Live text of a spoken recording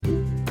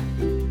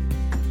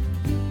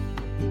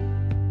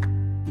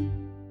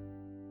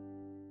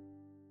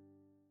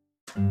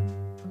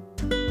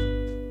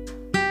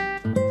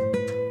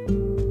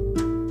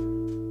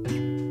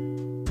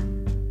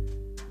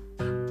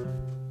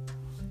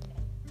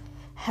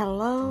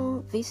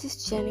Hello, this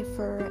is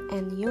Jennifer,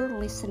 and you're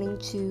listening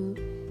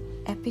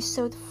to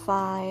episode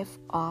 5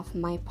 of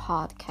my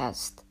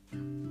podcast,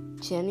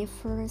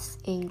 Jennifer's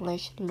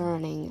English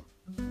Learning.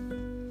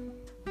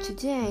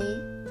 Today,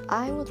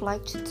 I would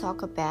like to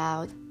talk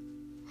about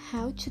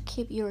how to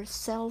keep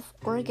yourself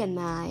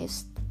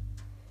organized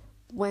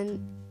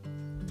when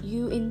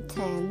you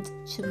intend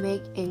to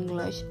make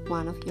English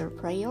one of your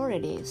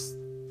priorities.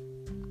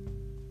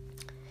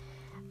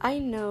 I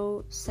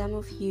know some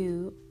of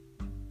you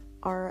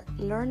are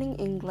learning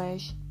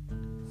English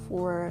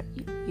for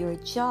your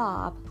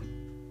job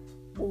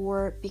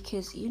or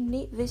because you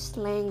need this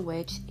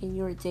language in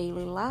your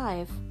daily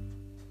life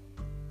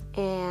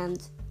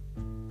and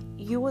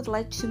you would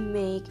like to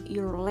make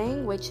your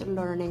language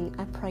learning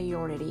a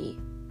priority.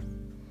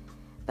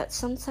 But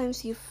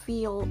sometimes you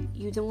feel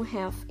you don't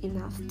have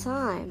enough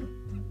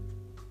time,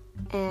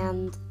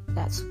 and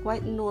that's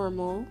quite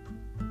normal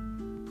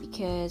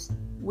because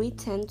we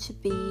tend to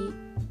be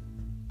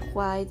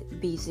quite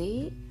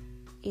busy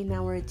in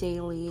our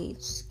daily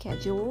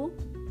schedule.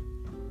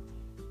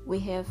 We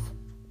have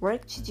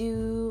work to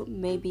do,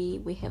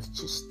 maybe we have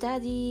to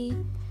study,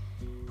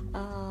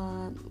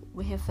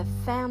 we have a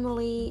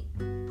family,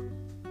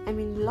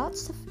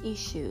 lots of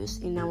issues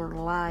in our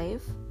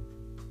life.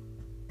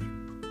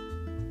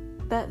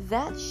 But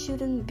that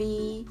shouldn't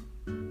be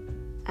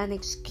an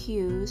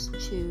excuse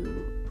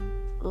to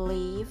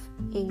leave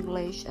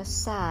English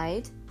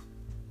aside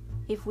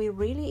if we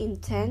really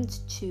intend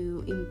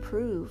to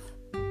improve.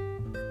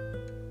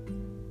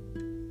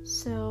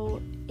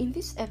 So, in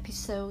this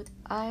episode,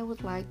 I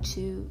would like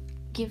to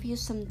give you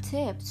some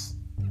tips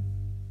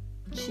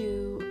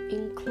to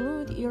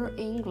include your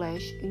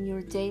English in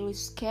your daily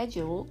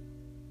schedule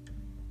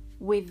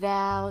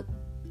without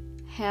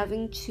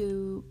having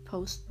to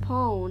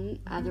postpone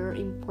other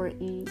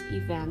important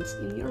events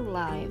in your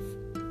life.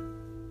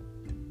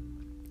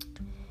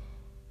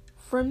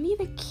 For me,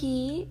 the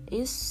key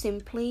is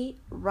simply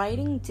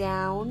writing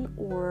down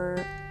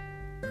or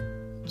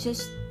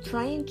just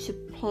trying to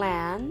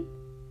plan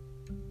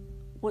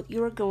what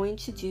you're going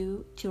to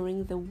do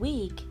during the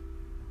week.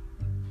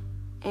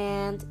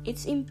 And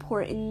it's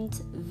important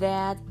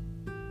that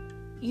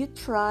you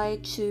try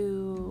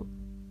to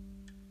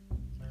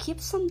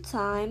keep some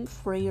time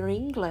for your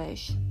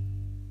English.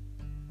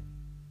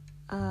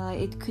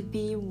 It could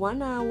be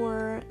 1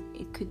 hour,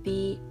 it could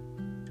be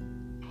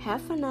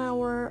half an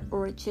hour,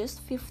 or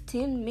just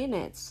 15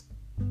 minutes.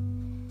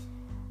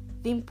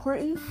 The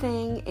important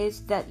thing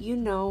is that you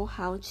know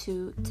how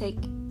to take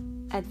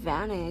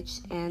advantage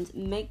and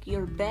make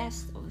your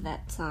best of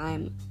that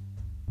time.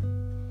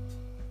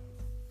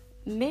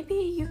 Maybe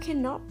you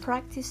cannot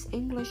practice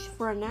English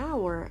for an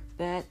hour,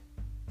 but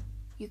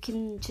you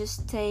can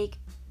just take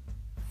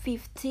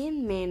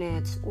 15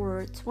 minutes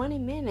or 20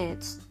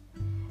 minutes.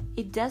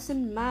 It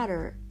doesn't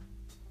matter.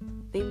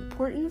 The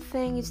important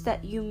thing is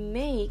that you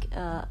make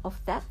of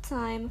that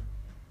time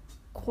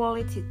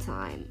quality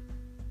time.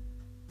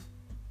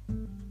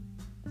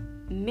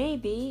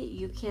 Maybe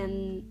you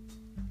can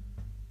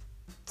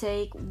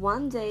take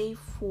 1 day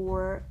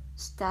for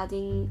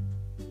studying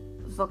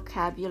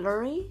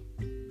vocabulary.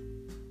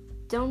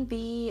 Don't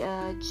be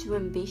too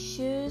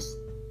ambitious.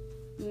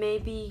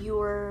 Maybe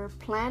you're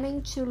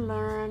planning to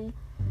learn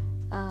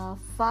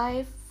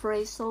 5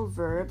 phrasal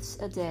verbs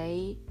a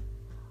day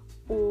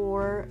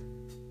or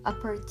a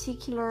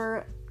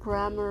particular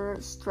grammar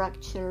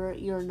structure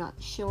you're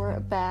not sure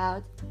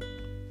about.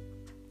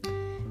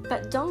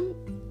 But don't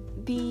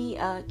be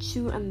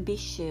too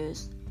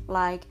ambitious,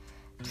 like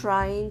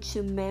trying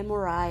to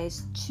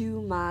memorize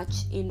too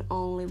much in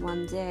only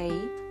 1 day,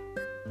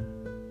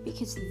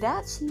 because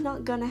that's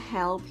not gonna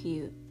help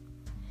you.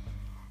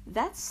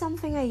 That's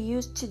something I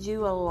used to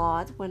do a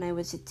lot when I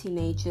was a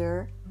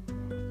teenager.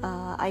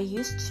 I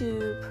used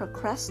to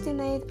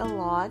procrastinate a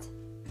lot,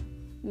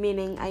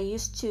 meaning I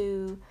used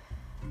to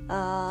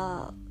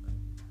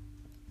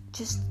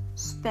just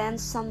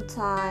spend some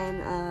time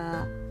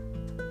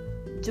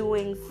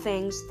doing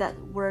things that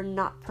were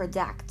not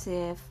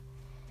productive.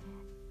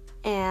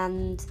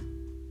 And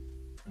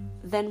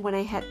then when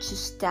I had to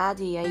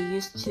study, I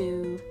used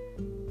to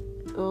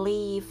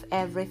leave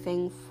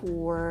everything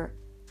for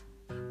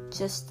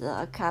just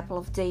a couple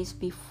of days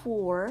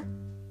before.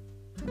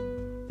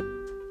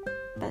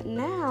 But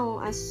now,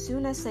 as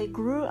soon as I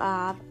grew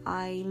up,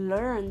 I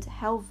learned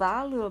how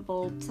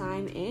valuable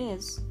time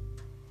is.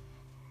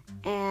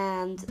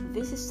 And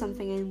this is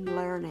something I'm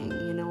learning.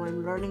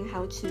 I'm learning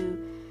how to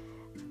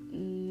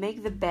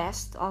make the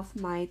best of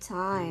my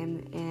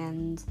time.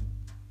 And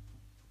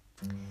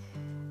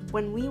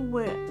when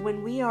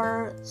we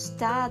are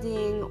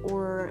studying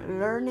or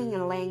learning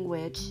a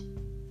language,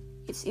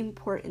 it's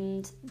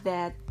important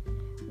that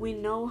we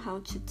know how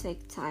to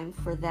take time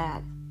for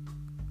that.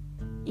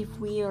 If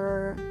we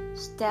are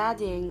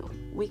studying,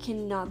 we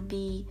cannot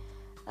be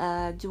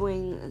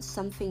doing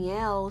something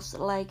else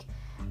like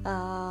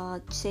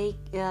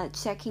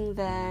checking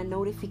the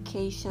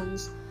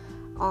notifications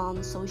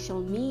on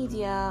social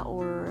media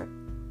or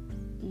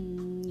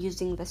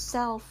using the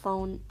cell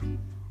phone.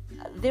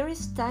 there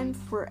is time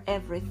for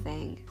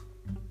everything.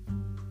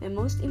 The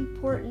most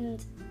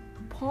important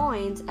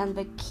point and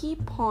the key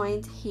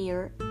point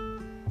here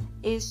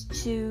is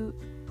to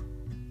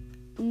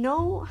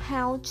know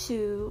how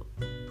to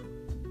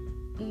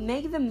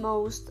make the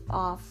most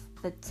of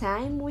the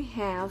time we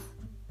have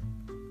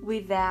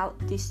without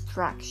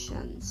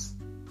distractions.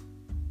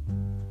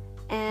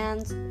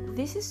 And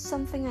this is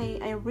something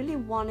I really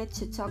wanted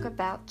to talk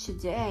about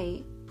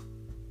today,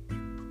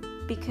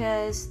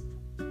 because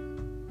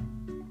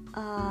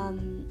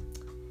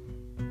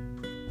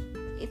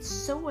it's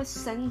so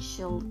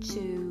essential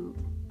to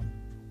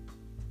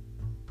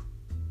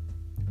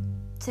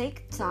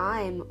take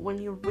time when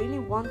you really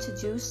want to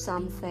do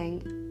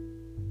something.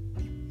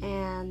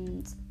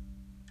 And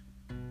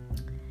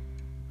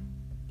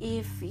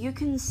if you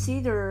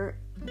consider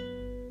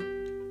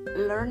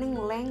learning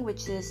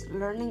languages,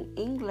 learning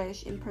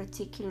English in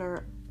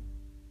particular,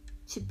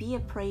 to be a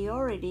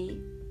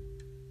priority,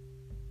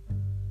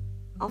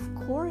 of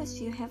course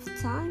you have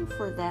time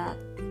for that.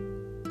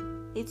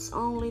 It's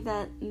only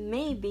that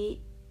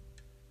maybe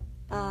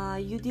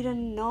you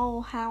didn't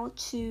know how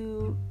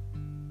to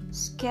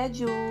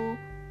schedule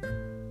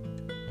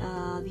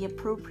the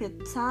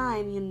appropriate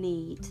time you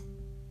need.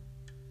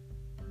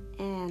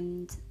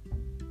 And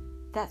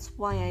that's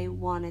why I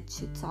wanted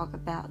to talk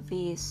about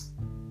this.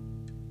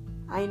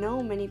 I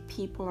know many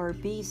people are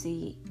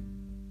busy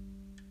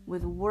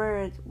with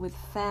work, with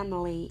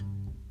family,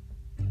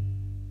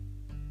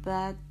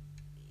 but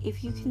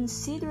if you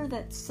consider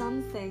that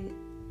something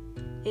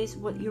is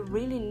what you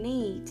really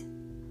need,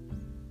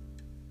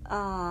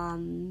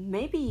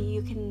 maybe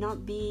you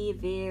cannot be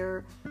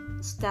there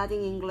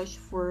studying English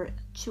for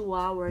 2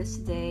 hours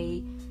a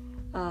day,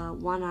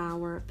 1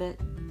 hour, but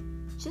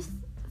just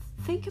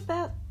think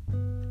about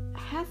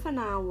half an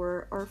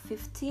hour or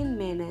 15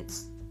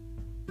 minutes.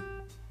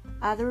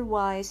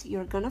 Otherwise,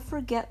 you're gonna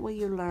forget what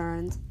you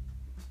learned,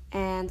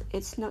 and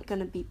it's not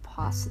gonna be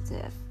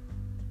positive.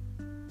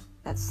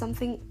 That's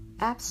something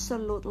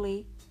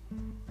absolutely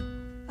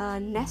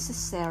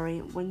necessary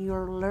when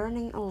you're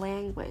learning a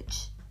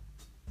language.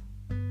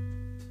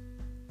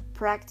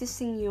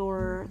 Practicing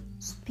your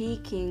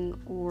speaking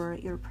or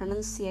your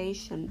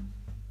pronunciation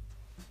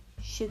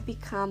should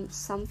become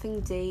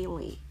something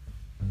daily,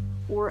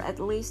 or at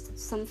least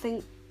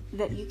something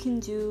that you can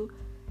do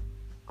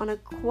on a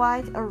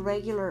quite a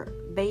regular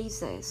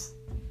basis.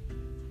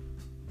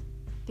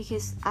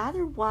 Because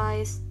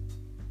otherwise,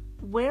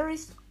 where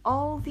is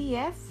all the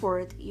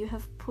effort you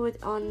have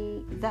put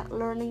on that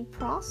learning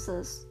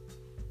process?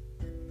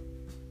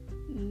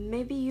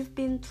 Maybe you've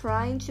been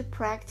trying to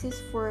practice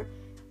for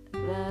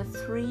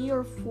 3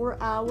 or 4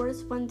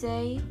 hours one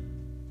day,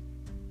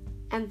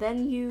 and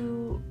then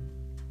you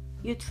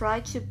try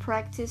to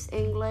practice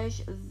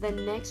English the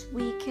next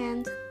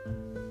weekend.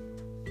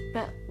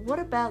 But what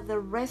about the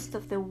rest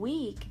of the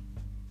week?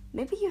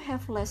 Maybe you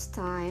have less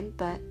time,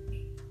 but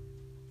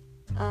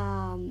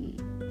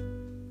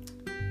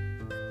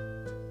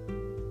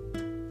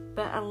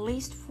at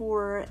least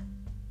for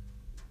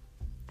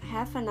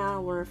half an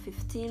hour,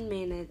 15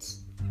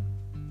 minutes,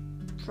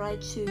 try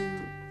to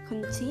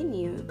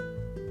continue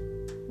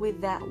with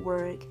that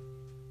work.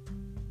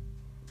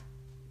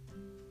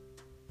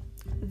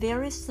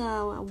 There is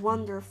a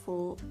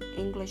wonderful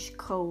English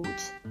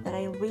coach that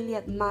I really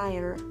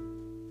admire.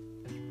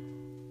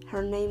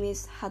 Her name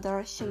is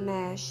Hadar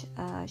Shemesh.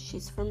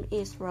 She's from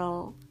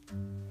Israel.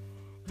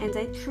 And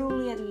I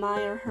truly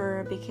admire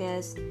her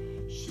because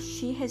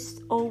she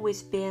has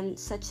always been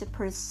such a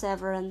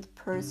perseverant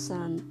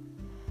person.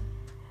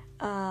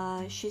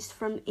 She's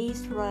from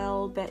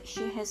Israel, but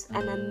she has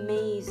an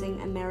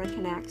amazing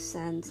American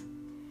accent.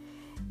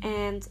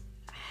 And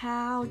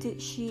how did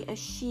she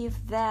achieve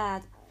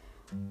that?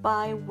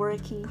 By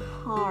working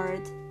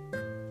hard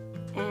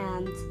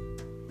and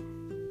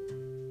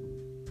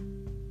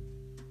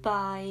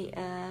by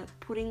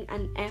putting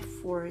an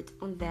effort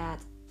on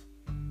that.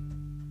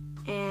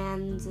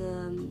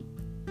 And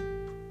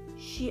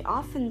she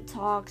often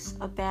talks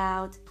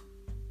about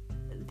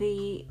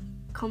the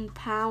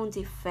compound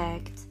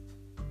effect,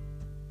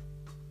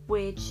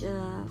 which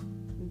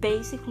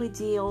basically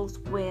deals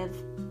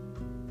with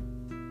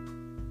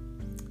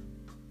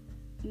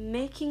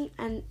making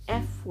an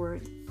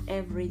effort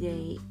every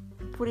day,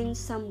 putting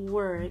some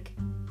work.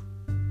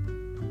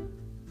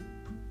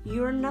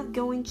 You're not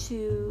going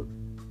to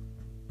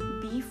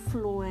be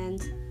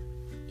fluent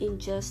in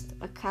just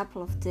a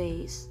couple of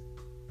days.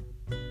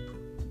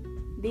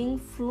 Being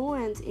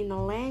fluent in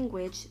a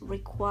language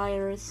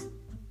requires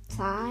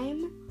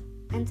time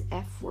and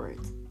effort.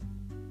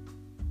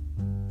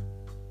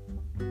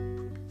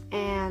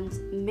 And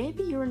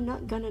maybe you're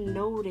not gonna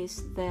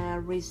notice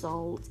the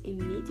result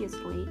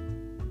immediately,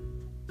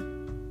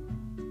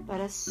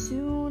 but as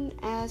soon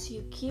as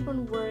you keep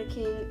on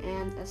working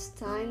and as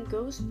time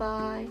goes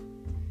by,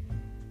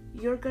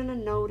 you're gonna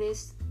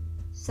notice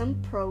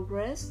some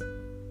progress,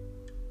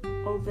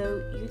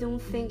 although you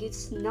don't think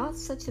it's not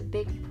such a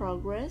big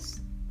progress.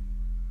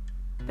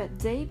 But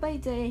day by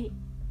day,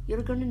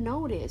 you're gonna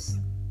notice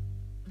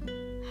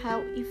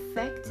how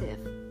effective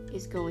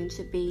is going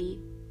to be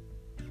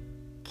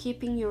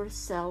keeping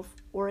yourself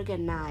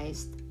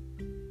organized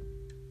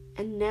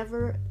and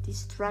never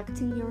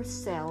distracting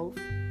yourself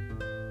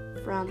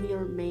from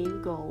your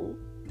main goal,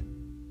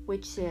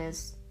 which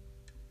is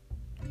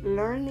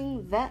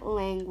learning that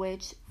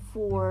language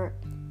for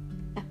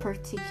a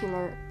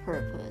particular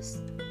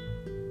purpose.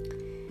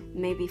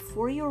 Maybe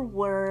for your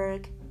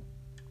work,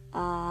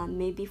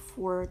 maybe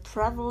for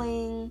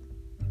traveling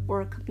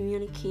or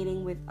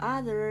communicating with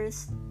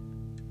others,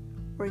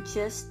 or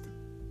just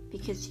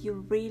because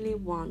you really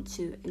want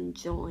to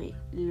enjoy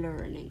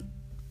learning.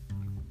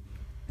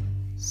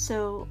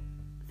 So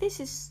this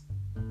is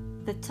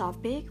the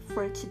topic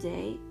for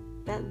today.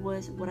 That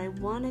was what I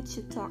wanted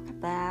to talk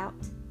about.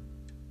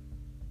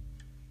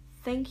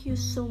 Thank you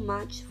so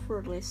much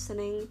for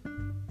listening.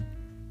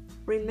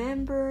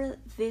 Remember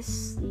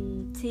this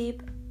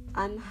tip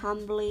I'm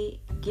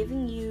humbly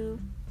giving you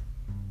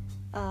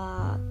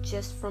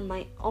just from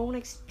my own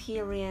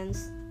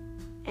experience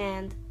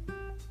and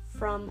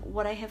from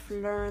what I have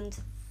learned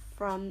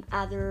from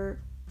other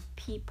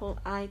people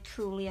I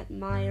truly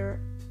admire.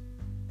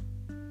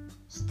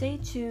 Stay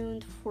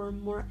tuned for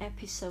more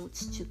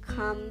episodes to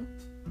come.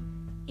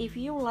 If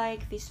you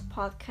like this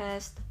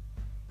podcast,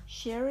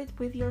 share it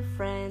with your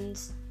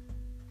friends,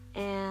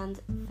 and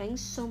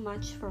thanks so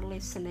much for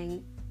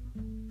listening.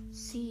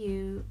 See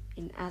you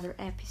in other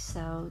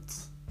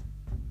episodes.